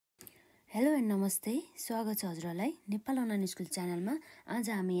Hello and नमस्ते, स्वागत छ हजुरलाई नेपाल अनलाइन स्कुल च्यानलमा। आज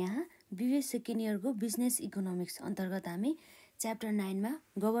हामी यहाँ BBS सेकेन्ड इयरको बिजनेस इकोनोमिक्स अन्तर्गत हामी च्याप्टर 9 मा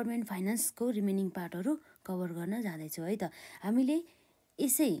गभर्नमेन्ट फाइनान्सको रिमेनिङ पार्टहरू कभर गर्न जाँदैछौँ है त। हामीले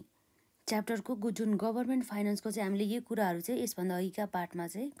यसै च्याप्टरको जुन गभर्नमेन्ट फाइनान्सको चाहिँ हामीले यो कुराहरू चाहिँ यसभन्दा अघिका पार्टमा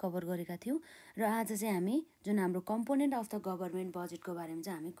चाहिँ कभर गरेका थियौँ र आज चाहिँ हामी जुन हाम्रो कम्पोनेन्ट अफ द गभर्नमेन्ट बजेटको बारेमा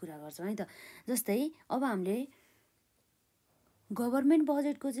चाहिँ हामी कुरा गर्छौँ है त। जस्तै अब हामीले गभर्नमेन्ट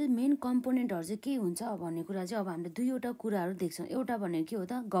बजेटको चाहिँ मेन कम्पोनेन्टहरू चाहिँ के हुन्छ भन्ने कुरा चाहिँ अब हामीले दुईवटा कुराहरू देख्छौँ। एउटा भनेको के हो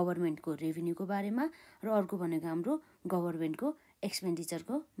त, गभर्नमेन्टको रेभिन्यूको बारेमा र अर्को भनेको हाम्रो गभर्नमेन्टको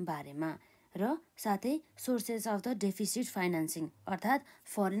एक्सपेन्डिचरको बारेमा र साथै sources of the deficit financing अर्थात्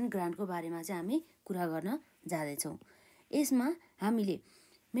फरेन ग्रान्टको बारेमा चाहिँ हामी कुरा गर्न जाँदैछौँ। यसमा हामीले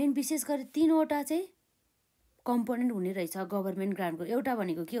मेन विशेष गरी तीनवटा चाहिँ कम्पोनेन्ट हुने रहेछ गभर्नमेन्ट ग्रान्टको। एउटा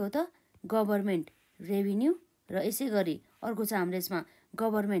भनेको के हो त, गभर्नमेन्ट रेभिन्यू र यसै गरी अर्को छ हाम्रो यसमा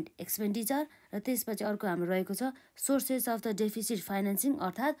गभर्नमेन्ट एक्सपेन्डिचर र त्यसपछि अर्को हाम्रो रहेको छ sources of the deficit financing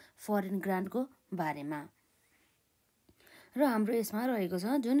अर्थात् फरेन ग्रान्टको बारेमा। र हाम्रो यसमा रहेको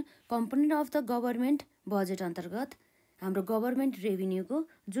छ जुन component of the government budget अन्तर्गत हाम्रो गभर्नमेन्ट रेभिन्यूको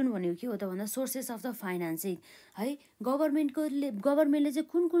जुन भनेको के हो त भन्दा सोर्सेस अफ द फाइनान्सिङ है। गभर्नमेन्टले चाहिँ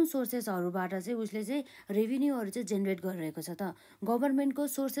कुन कुन सोर्सेसहरूबाट चाहिँ उसले चाहिँ रेभिन्यूहरू चाहिँ जेनेरेट गरिरहेको छ त, गभर्नमेन्टको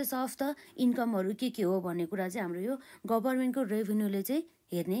सोर्सेस अफ द इन्कमहरू के हो भन्ने कुरा चाहिँ हाम्रो यो गभर्नमेन्टको रेभिन्यूले चाहिँ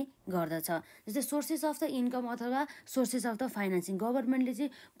हेर्ने गर्दछ। जस्तै सोर्सेस अफ द इन्कम अथवा सोर्सेस अफ द फाइनान्सिङ, गभर्नमेन्टले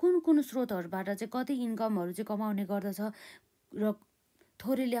चाहिँ कुन कुन स्रोतहरूबाट चाहिँ कति इन्कमहरू चाहिँ कमाउने गर्दछ र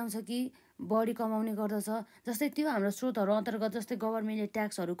थोरै ल्याउँछ कि बढी कमाउने गर्दछ। जस्तै त्यो हाम्रो स्रोतहरू अन्तर्गत जस्तै गभर्नमेन्टले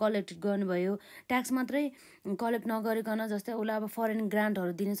ट्याक्सहरू कलेक्ट गर्नुभयो, ट्याक्स मात्रै कलेक्ट नगरिकन जस्तै उसलाई अब फरेन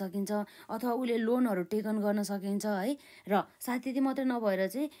ग्रान्टहरू दिन सकिन्छ अथवा उसले लोनहरू टेकन गर्न सकिन्छ है। र साथै त्यति मात्रै नभएर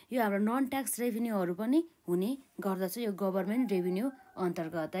चाहिँ यो हाम्रो नन ट्याक्स रेभिन्यूहरू पनि हुने गर्दछ यो गभर्नमेन्ट रेभिन्यू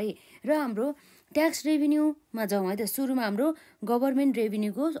अन्तर्गत है। र हाम्रो ट्याक्स रेभिन्यूमा जाउँ है त। सुरुमा हाम्रो गभर्नमेन्ट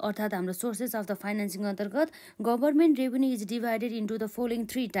रेभिन्यूको अर्थात् हाम्रो सोर्सेस अफ द फाइनेन्सिङ अन्तर्गत government revenue is divided into the following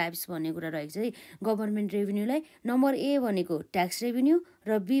 3 types भन्ने कुरा रहेको छ है। गभर्नमेन्ट रेभिन्यूलाई नम्बर ए भनेको ट्याक्स रेभिन्यू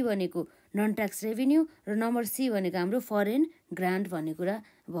र बी भनेको नन ट्याक्स रेभिन्यू र नम्बर सी भनेको हाम्रो फरेन ग्रान्ट भन्ने कुरा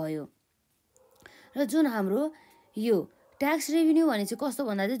भयो। र जुन हाम्रो यो ट्याक्स रेभिन्यू भने चाहिँ कस्तो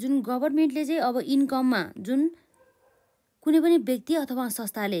भन्दा चाहिँ जुन गभर्नमेन्टले चाहिँ अब इन्कममा जुन कुनै पनि व्यक्ति अथवा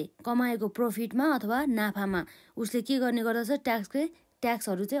संस्थाले कमाएको प्रफिटमा अथवा नाफामा उसले के गर्ने गर्दछ,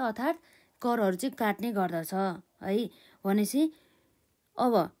 ट्याक्सहरू चाहिँ अर्थात् करहरू चाहिँ काट्ने गर्दछ है। भनेपछि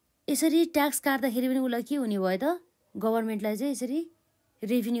अब यसरी ट्याक्स काट्दाखेरि पनि उसलाई के हुने भयो त, गभर्नमेन्टलाई चाहिँ यसरी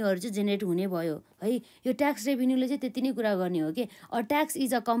रेभिन्यूहरू चाहिँ जेनेरेट हुने भयो है। यो ट्याक्स रेभिन्यूले चाहिँ त्यति नै कुरा गर्ने हो कि a tax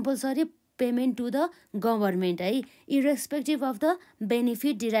is a compulsory payment to the government है, irrespective of the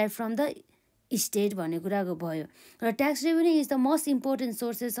benefit derive from the state भन्ने कुराको भयो। र tax revenue is the most important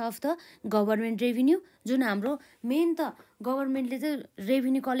sources of the government revenue. जुन हाम्रो मेन त गभर्नमेन्टले चाहिँ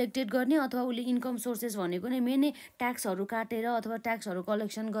रेभिन्यू कलेक्टेड गर्ने अथवा उसले इन्कम सोर्सेस भनेको नै मेन नै ट्याक्सहरू काटेर अथवा ट्याक्सहरू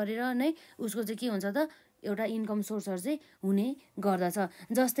कलेक्सन गरेर नै उसको चाहिँ के हुन्छ त, एउटा इन्कम सोर्सहरू चाहिँ हुने गर्दछ।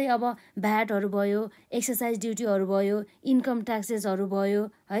 जस्तै अब भ्याटहरू भयो, एक्सर्साइज ड्युटीहरू भयो, इन्कम ट्याक्सेसहरू भयो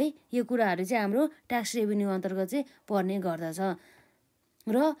है। यो कुराहरू चाहिँ हाम्रो ट्याक्स रेभिन्यू अन्तर्गत चाहिँ पर्ने गर्दछ।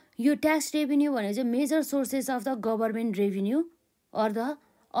 र यो ट्याक्स रेभिन्यू भनेको चाहिँ major sources of the government revenue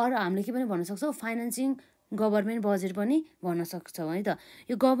or हामीले के पनि भन्न सक्छौँ, फाइनेन्सिङ गभर्नमेन्ट बजेट पनि भन्न सक्छौँ है त।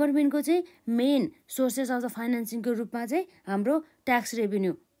 यो गभर्नमेन्टको चाहिँ मेन सोर्सेस अफ द फाइनेन्सिङको रूपमा चाहिँ हाम्रो ट्याक्स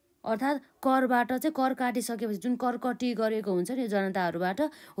रेभिन्यू अर्थात् करबाट चाहिँ कर काटिसकेपछि जुन कर कटी गरेको हुन्छ नि जनताहरूबाट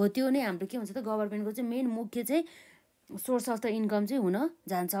हो, त्यो नै हाम्रो के हुन्छ त, गभर्नमेन्टको चाहिँ मेन मुख्य चाहिँ सोर्स अफ द इन्कम चाहिँ हुन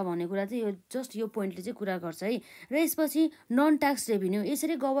जान्छ भन्ने कुरा चाहिँ यो जस्ट यो पोइन्टले चाहिँ कुरा गर्छ है। र यसपछि नन ट्याक्स रेभिन्यू,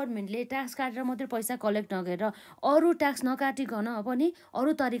 यसरी गभर्नमेन्टले ट्याक्स काटेर मात्रै पैसा कलेक्ट नगरेर अरू ट्याक्स नकाटिकन पनि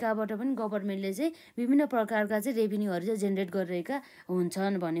अरू तरिकाबाट पनि गभर्नमेन्टले चाहिँ विभिन्न प्रकारका चाहिँ रेभिन्यूहरू चाहिँ जेनेरेट गरिरहेका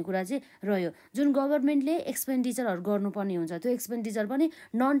हुन्छन् भन्ने कुरा चाहिँ रह्यो। जुन गभर्नमेन्टले एक्सपेन्डिचरहरू गर्नुपर्ने हुन्छ त्यो एक्सपेन्डिचर पनि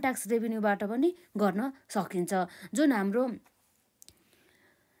नन ट्याक्स रेभिन्यूबाट पनि गर्न सकिन्छ। जुन हाम्रो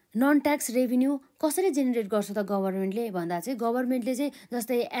नन ट्याक्स रेभिन्यू कसरी जेनेरेट गर्छ त गभर्नमेन्टले भन्दा चाहिँ गभर्नमेन्टले चाहिँ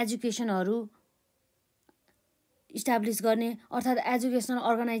जस्तै एजुकेसनहरू इस्टाब्लिस गर्ने अर्थात् एजुकेसनल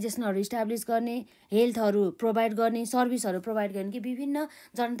अर्गनाइजेसनहरू इस्टाब्लिस गर्ने, हेल्थहरू प्रोभाइड गर्ने, सर्भिसहरू प्रोभाइड गर्ने कि विभिन्न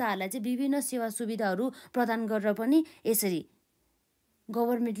जनताहरूलाई चाहिँ विभिन्न सेवा सुविधाहरू प्रदान गरेर पनि यसरी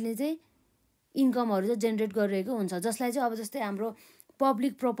गभर्नमेन्टले चाहिँ इन्कमहरू चाहिँ जेनेरेट गरिरहेको हुन्छ। जसलाई चाहिँ अब जस्तै हाम्रो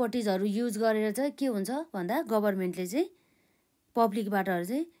पब्लिक प्रपर्टिजहरू युज गरेर चाहिँ के हुन्छ भन्दा गभर्नमेन्टले चाहिँ पब्लिकबाट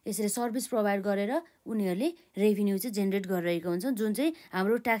चाहिँ यसरी सर्भिस प्रोभाइड गरेर उनीहरूले रेभिन्यू चाहिँ जेनेरेट गरिरहेको हुन्छ, जुन चाहिँ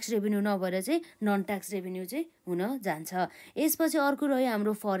हाम्रो ट्याक्स रेभिन्यू नभएर चाहिँ नन ट्याक्स रेभिन्यू चाहिँ हुन जान्छ। यसपछि अर्को रह्यो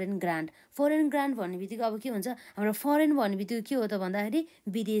हाम्रो फरेन ग्रान्ट। फरेन ग्रान्ट भन्ने बित्तिकै अब के हुन्छ, हाम्रो फरेन भन्ने बित्तिकै के हो त भन्दाखेरि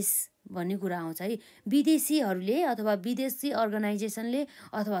विदेश भन्ने कुरा आउँछ है। विदेशीहरूले अथवा विदेशी अर्गनाइजेसनले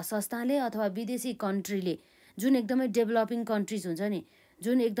अथवा संस्थाले अथवा विदेशी कन्ट्रीले, जुन एकदमै डेभलपिङ कन्ट्रिज हुन्छ नि,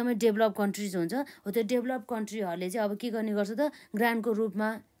 जुन एकदमै डेभलप कन्ट्रिज हुन्छ हो, त्यो डेभलप कन्ट्रीहरूले चाहिँ अब के गर्ने गर्छ त, ग्रान्टको रूपमा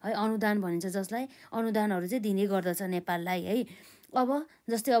है, अनुदान भनिन्छ जसलाई, अनुदानहरू चाहिँ दिने गर्दछ नेपाललाई है। अब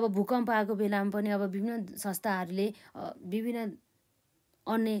जस्तै अब भूकम्प आएको बेलामा पनि अब विभिन्न संस्थाहरूले विभिन्न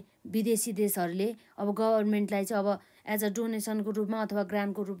अन्य विदेशी देशहरूले अब गभर्मेन्टलाई चाहिँ अब एज अ डोनेसनको रूपमा अथवा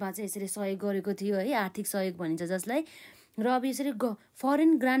ग्रान्टको रूपमा चाहिँ यसरी सहयोग गरेको थियो है, आर्थिक सहयोग भनिन्छ जसलाई। र अब यसरी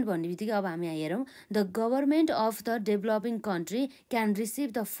फरेन ग्रान्ट भन्ने बित्तिकै अब हामी हेरौँ, the government of the developing country can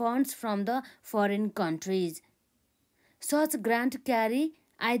receive the funds from the foreign countries. Such grant carry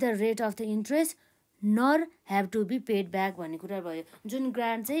either rate of the interest Nar have to be paid back भन्ने कुरा भयो। जुन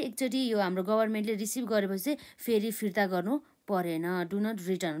ग्रान्ट चाहिँ एकचोटि यो हाम्रो गभर्मेन्टले रिसिभ गरेपछि फेरि फिर्ता गर्नु परेन, डु नट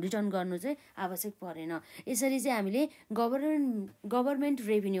रिटर्न गर्नु चाहिँ आवश्यक परेन। यसरी चाहिँ हामीले गभर्मेन्ट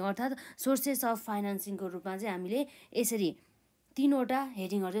रेभिन्यू अर्थात् सोर्सेस अफ फाइनेन्सिङको रूपमा चाहिँ हामीले यसरी तीनवटा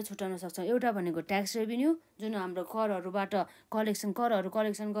हेडिङहरू चाहिँ छुट्याउन सक्छौँ। एउटा भनेको ट्याक्स रेभिन्यू, जुन हाम्रो करहरूबाट करहरू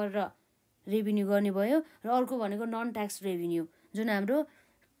कलेक्सन गरेर रेभिन्यू गर्ने भयो, र अर्को भनेको नन ट्याक्स रेभिन्यू, जुन हाम्रो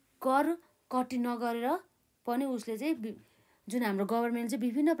कर कटि नगरेर पनि उसले चाहिँ जुन हाम्रो गभर्मेन्ट चाहिँ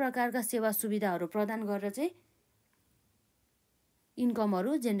विभिन्न प्रकारका सेवा सुविधाहरू प्रदान गरेर चाहिँ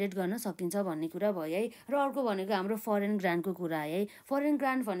इन्कमहरू जेनेरेट गर्न सकिन्छ भन्ने कुरा भयो है। र अर्को भनेको हाम्रो फरेन ग्रान्टको कुरा है। फरेन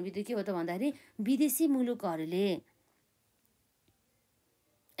ग्रान्ट भन्ने बित्तिकै के हो त भन्दाखेरि विदेशी मुलुकहरूले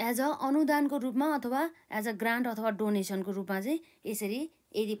एज अ अनुदानको रूपमा अथवा एज अ ग्रान्ट अथवा डोनेसनको रूपमा चाहिँ यसरी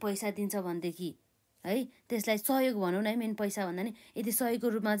यदि पैसा दिन्छ भनेदेखि है, त्यसलाई सहयोग भनौँ न है, मेन पैसा भन्दा नि यदि सहयोगको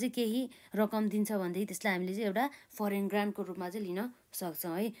रूपमा चाहिँ केही रकम दिन्छ भनेदेखि त्यसलाई हामीले चाहिँ एउटा फरेन ग्रान्टको रूपमा चाहिँ लिन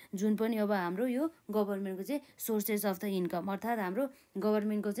सक्छौँ है। जुन पनि अब हाम्रो यो गभर्मेन्टको चाहिँ सोर्सेस अफ द इन्कम अर्थात् हाम्रो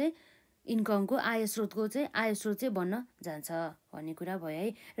गभर्मेन्टको चाहिँ इन्कमको आय स्रोत चाहिँ बन्न जान्छ भन्ने कुरा भयो है।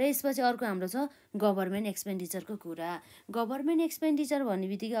 र यसपछि अर्को हाम्रो छ गभर्मेन्ट एक्सपेन्डिचरको कुरा। गभर्मेन्ट एक्सपेन्डिचर भन्ने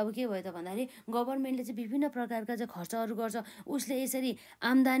बित्तिकै अब के भयो त भन्दाखेरि गभर्मेन्टले चाहिँ विभिन्न प्रकारका चाहिँ खर्चहरू गर्छ। उसले यसरी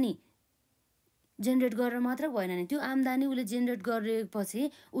आम्दानी जेनेरेट गरेर मात्र भएन नि, त्यो आम्दानी उसले जेनेरेट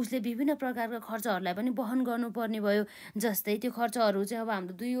गरेपछि उसले विभिन्न प्रकारका खर्चहरूलाई पनि वहन गर्नुपर्ने भयो। जस्तै त्यो खर्चहरू चाहिँ अब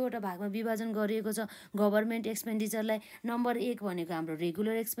हाम्रो दुईवटा भागमा विभाजन गरिएको छ गभर्मेन्ट एक्सपेन्डिचरलाई। नम्बर 1 भनेको हाम्रो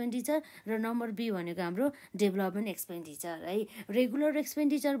रेगुलर एक्सपेन्डिचर र नम्बर B भनेको हाम्रो डेभलपमेन्ट एक्सपेन्डिचर है। रेगुलर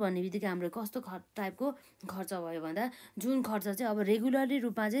एक्सपेन्डिचर भन्ने बित्तिकै हाम्रो कस्तो टाइपको खर्च भयो भन्दा, जुन खर्च चाहिँ अब रेगुलरली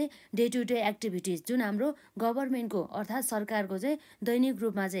रूपमा चाहिँ डे टु डे एक्टिभिटिज, जुन हाम्रो गभर्मेन्टको अर्थात् सरकारको चाहिँ दैनिक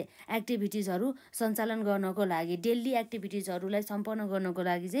रूपमा चाहिँ एक्टिभिटिजहरू सञ्चालन गर्नको लागि, डेली एक्टिभिटिजहरूलाई सम्पन्न गर्नको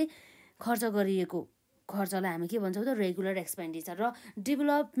लागि चाहिँ खर्च गरिएको खर्चलाई हामी के भन्छौँ त रेगुलर एक्सपेन्डिचर। र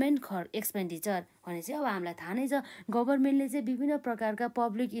डेभलपमेन्ट एक्सपेन्डिचर भने चाहिँ अब हामीलाई थाहा नै छ गभर्मेन्टले चाहिँ विभिन्न प्रकारका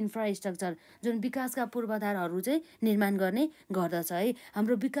पब्लिक इन्फ्रास्ट्रक्चर जुन विकासका पूर्वाधारहरू चाहिँ निर्माण गर्ने गर्दछ है।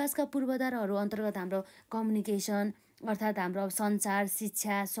 हाम्रो विकासका पूर्वाधारहरू अन्तर्गत हाम्रो कम्युनिकेसन अर्थात् हाम्रो सञ्चार,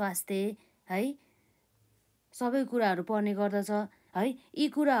 शिक्षा, स्वास्थ्य है, सबै कुराहरू पर्ने गर्दछ है। यी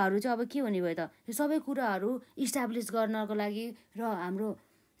कुराहरू चाहिँ अब के हुने भयो त, यो सबै कुराहरू इस्टाब्लिस गर्नको लागि र हाम्रो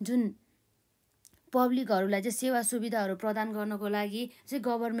जुन पब्लिकहरूलाई चाहिँ सेवा सुविधाहरू प्रदान गर्नको लागि चाहिँ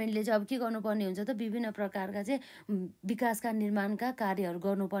गभर्मेन्टले चाहिँ अब के गर्नुपर्ने हुन्छ त, विभिन्न प्रकारका चाहिँ विकासका निर्माणका कार्यहरू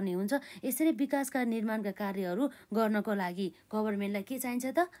गर्नुपर्ने हुन्छ। यसरी विकासका निर्माणका कार्यहरू गर्नको लागि गभर्मेन्टलाई के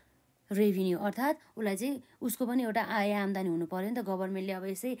चाहिन्छ त, रेभिन्यू अर्थात् उसलाई चाहिँ उसको पनि एउटा आय आम्दानी हुनु पर्यो नि त। गभर्मेन्टले अब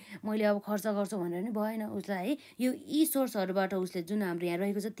यसै मैले अब खर्च गर्छु भनेर नि भएन उसलाई है। यो यी सोर्सहरूबाट उसले जुन हाम्रो यहाँ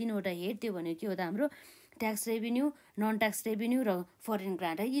रहेको छ तीनवटा हेड, त्यो भनेको के हो त हाम्रो tax revenue, non tax revenue र फरेन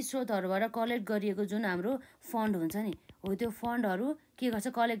ग्रान्ट है। यी स्रोतहरूबाट कलेक्ट गरिएको जुन हाम्रो फन्ड हुन्छ नि हो, त्यो फन्डहरू के गर्छ,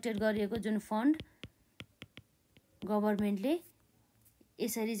 कलेक्टेड गरिएको जुन फन्ड गभर्मेन्टले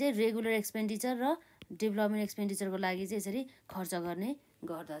यसरी चाहिँ रेगुलर एक्सपेन्डिचर र डेभलपमेन्ट एक्सपेन्डिचरको लागि चाहिँ यसरी खर्च गर्ने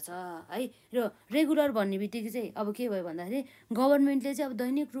गर्दछ है। र रेगुलर भन्ने बित्तिकै चाहिँ अब के भयो भन्दाखेरि गभर्मेन्टले चाहिँ अब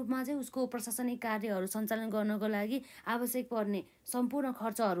दैनिक रूपमा चाहिँ उसको प्रशासनिक कार्यहरू सञ्चालन गर्नको लागि आवश्यक पर्ने सम्पूर्ण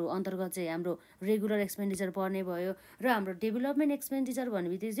खर्चहरू अन्तर्गत चाहिँ हाम्रो रेगुलर एक्सपेन्डिचर पर्ने भयो। र हाम्रो डेभलपमेन्ट एक्सपेन्डिचर भन्ने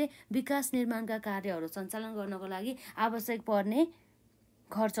बित्तिकै चाहिँ विकास निर्माणका कार्यहरू सञ्चालन गर्नको लागि आवश्यक पर्ने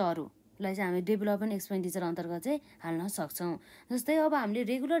खर्चहरूलाई चाहिँ हामी डेभलपमेन्ट एक्सपेन्डिचर अन्तर्गत चाहिँ हाल्न सक्छौँ। जस्तै अब हामीले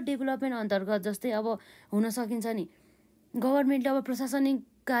रेगुलर डेभलपमेन्ट अन्तर्गत जस्तै अब हुन सकिन्छ नि, गभर्मेन्टले अब प्रशासनिक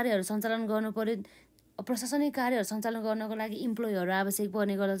कार्यहरू सञ्चालन गर्नु पर्यो। प्रशासनिक कार्यहरू सञ्चालन गर्नको लागि इम्प्लोइहरू आवश्यक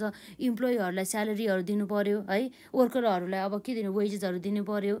पर्ने गर्दछ। इम्प्लोइहरूलाई स्यालेरीहरू दिनु पर्यो है, वर्करहरूलाई अब के दिनु, वेजेसहरू दिनु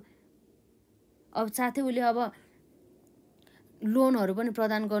पर्यो। अब साथै उसले अब लोनहरू पनि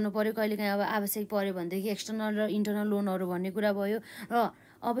प्रदान गर्नु पर्यो, कहिलेकाहीँ अब आवश्यक पर्यो भनेदेखि एक्सटर्नल र इन्टर्नल लोनहरू भन्ने कुरा भयो। र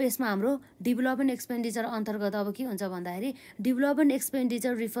अब यसमा हाम्रो डेभलपमेन्ट एक्सपेन्डिचर अन्तर्गत अब के हुन्छ भन्दाखेरि development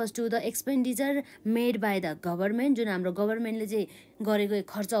expenditure refers to the expenditure made by the government, जुन हाम्रो गभर्मेन्टले चाहिँ गरेको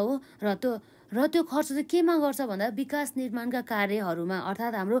खर्च हो। र त्यो खर्च चाहिँ केमा गर्छ भन्दा विकास निर्माणका कार्यहरूमा,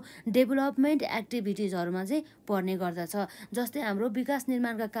 अर्थात् हाम्रो डेभलपमेन्ट एक्टिभिटिजहरूमा चाहिँ पर्ने गर्दछ। जस्तै हाम्रो विकास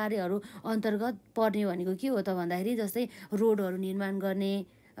निर्माणका कार्यहरू अन्तर्गत पर्ने भनेको के हो त भन्दाखेरि जस्तै रोडहरू निर्माण गर्ने,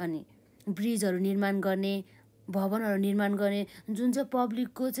 अनि ब्रिजहरू निर्माण गर्ने, भवनहरू निर्माण गर्ने, जुन चाहिँ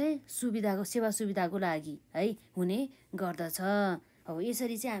पब्लिकको चाहिँ सुविधाको सेवा सुविधाको लागि है हुने गर्दछ। अब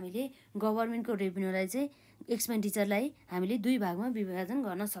यसरी चाहिँ हामीले गभर्मेन्टको रेभेन्यूलाई चाहिँ एक्सपेन्डिचरलाई हामीले दुई भागमा विभाजन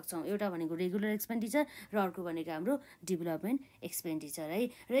गर्न सक्छौँ। एउटा भनेको रेगुलर एक्सपेन्डिचर र अर्को भनेको हाम्रो डेभलपमेन्ट एक्सपेन्डिचर है।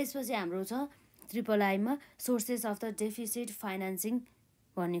 र यसपछि हाम्रो छ IIIमा sources of the deficit financing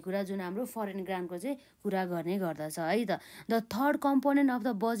भन्ने कुरा, जुन हाम्रो फरेन ग्रान्टको चाहिँ कुरा गर्ने गर्दछ है त। The third component of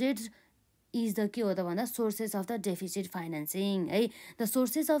the budget is the के हो त भन्दा sources of the deficit financing है। The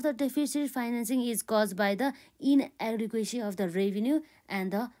sources of the deficit financing is cause by the inadequacy of the revenue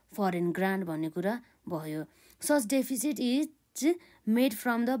and the foreign grant भन्ने कुरा भयो। Such deficit is made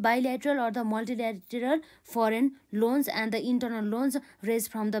from the bilateral or the मल्टिलेटरल foreign loans and the internal loans raise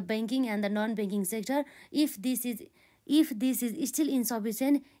from the banking and the non banking sector. If this is still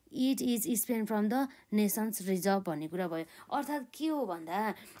इन्सफिसियन्ट it is spend from the nations reserve भन्ने कुरा भयो। अर्थात् के हो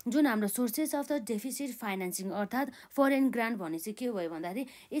भन्दा जुन हाम्रो sources of the deficit financing अर्थात् फरेन ग्रान्ट भन्ने चाहिँ के भयो भन्दाखेरि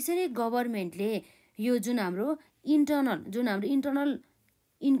यसरी गभर्मेन्टले यो जुन हाम्रो इन्टर्नल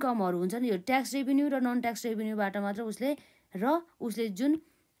इन्कमहरू हुन्छ नि, यो ट्याक्स रेभेन्यू र नन ट्याक्स रेभेन्यूबाट मात्र उसले जुन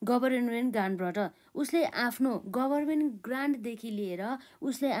गभर्मेन्ट ग्रान्टबाट उसले आफ्नो गभर्मेन्ट ग्रान्टदेखि लिएर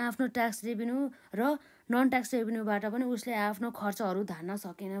उसले आफ्नो ट्याक्स रेभेन्यू र नन ट्याक्स रेभेन्यूबाट पनि उसले आफ्नो खर्चहरू धान्न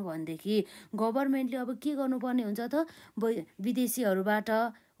सकेन भनेदेखि गभर्मेन्टले अब के गर्नुपर्ने हुन्छ त, विदेशीहरूबाट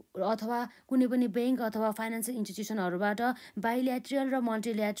अथवा कुनै पनि ब्याङ्क अथवा फाइनेन्सियल इन्स्टिट्युसनहरूबाट बाइलेटरल र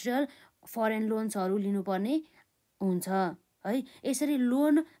मल्टिलेटरल फरेन लोन्सहरू लिनुपर्ने हुन्छ है। यसरी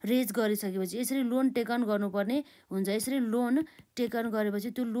लोन रेज गरिसकेपछि यसरी लोन टेकन गर्नुपर्ने हुन्छ। यसरी लोन टेकन गरेपछि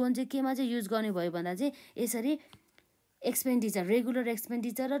त्यो लोन चाहिँ केमा चाहिँ युज गर्ने भयो भन्दा चाहिँ यसरी एक्सपेन्डिचर रेगुलर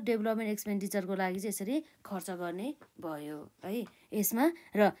एक्सपेन्डिचर र डेभलपमेन्ट एक्सपेन्डिचरको लागि चाहिँ यसरी खर्च गर्ने भयो है यसमा।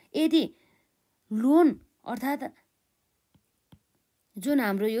 र यदि लोन अर्थात् जुन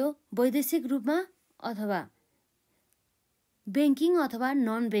हाम्रो यो वैदेशिक रूपमा अथवा ब्याङ्किङ अथवा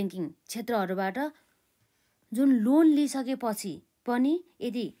नन ब्याङ्किङ क्षेत्रहरूबाट जुन लोन लिइसकेपछि पनि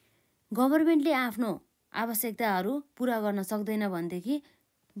यदि गभर्मेन्टले आफ्नो आवश्यकताहरू पुरा गर्न सक्दैन भनेदेखि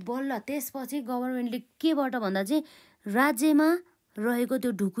बल्ल त्यसपछि गभर्मेन्टले केबाट भन्दा चाहिँ राज्यमा रहेको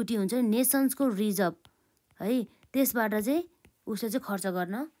त्यो ढुकुटी हुन्छ नेसन्सको रिजर्भ है, त्यसबाट चाहिँ उसले चाहिँ खर्च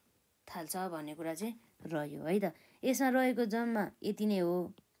गर्न थाल्छ भन्ने कुरा चाहिँ रह्यो है त। यसमा रहेको जम्मा यति नै हो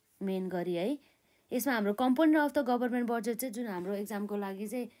मेन गरी है। यसमा हाम्रो component of the government budget चाहिँ जुन हाम्रो एक्जामको लागि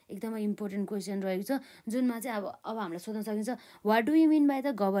चाहिँ एकदमै इम्पोर्टेन्ट क्वेसन रहेको छ, जुनमा चाहिँ अब हामीलाई सोध्न सकिन्छ what do you mean by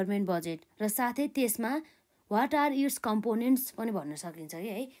the government budget, र साथै त्यसमा वाट आर इट्स कम्पोनेन्ट्स पनि भन्न सकिन्छ कि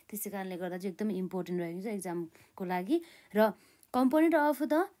है। त्यसै कारणले गर्दा चाहिँ एकदमै इम्पोर्टेन्ट रहेको छ एक्जामको लागि। र component of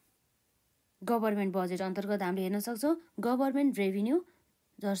the government budget अन्तर्गत हामीले हेर्न सक्छौँ गभर्मेन्ट रेभेन्यू,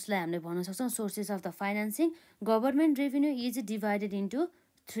 जसलाई हामीले भन्न सक्छौँ sources of the financing. Government revenue is divided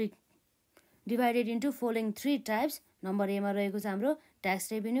into following 3 types. Number एमा रहेको छ हाम्रो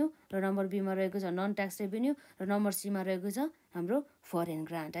ट्याक्स रेभेन्यू, र नम्बर बीमा रहेको छ नन ट्याक्स रेभेन्यू, र नम्बर सीमा रहेको छ हाम्रो फरेन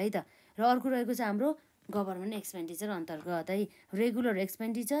ग्रान्ट है त। र अर्को रहेको छ हाम्रो गभर्मेन्ट एक्सपेन्डिचर अन्तर्गत है रेगुलर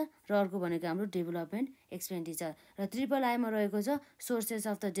एक्सपेन्डिचर, र अर्को भनेको हाम्रो डेभलपमेन्ट एक्सपेन्डिचर। र IIIमा रहेको छ sources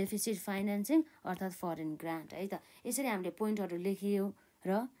of the deficit financing अर्थात् फरेन ग्रान्ट है त। यसरी हामीले पोइन्टहरू लेखियो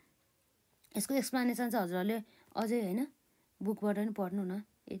र यसको एक्सप्लेनेसन चाहिँ हजुरहरूले अझै होइन बुकबाट पनि पढ्नु न,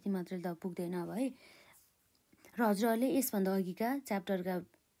 यति मात्रै त पुग्दैन अब है। र हजुरहरूले यसभन्दा अघिका च्याप्टरका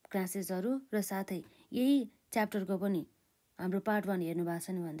क्लासेसहरू र साथै यही च्याप्टरको पनि हाम्रो पार्ट 1 हेर्नु भएको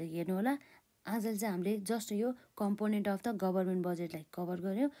छैन भनेदेखि हेर्नु होला। आजले चाहिँ हामीले जस्ट यो कम्पोनेन्ट अफ द गभर्मेन्ट बजेटलाई कभर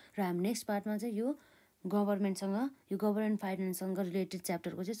गऱ्यौँ, र हामी नेक्स्ट पार्टमा चाहिँ यो गभर्मेन्ट फाइनेन्ससँग रिलेटेड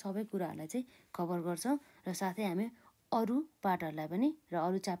च्याप्टरको चाहिँ सबै कुराहरूलाई चाहिँ कभर गर्छौँ, र साथै हामी अरू पार्टहरूलाई पनि र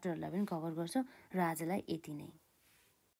अरू च्याप्टरहरूलाई पनि कभर गर्छौँ। र आजलाई यति नै।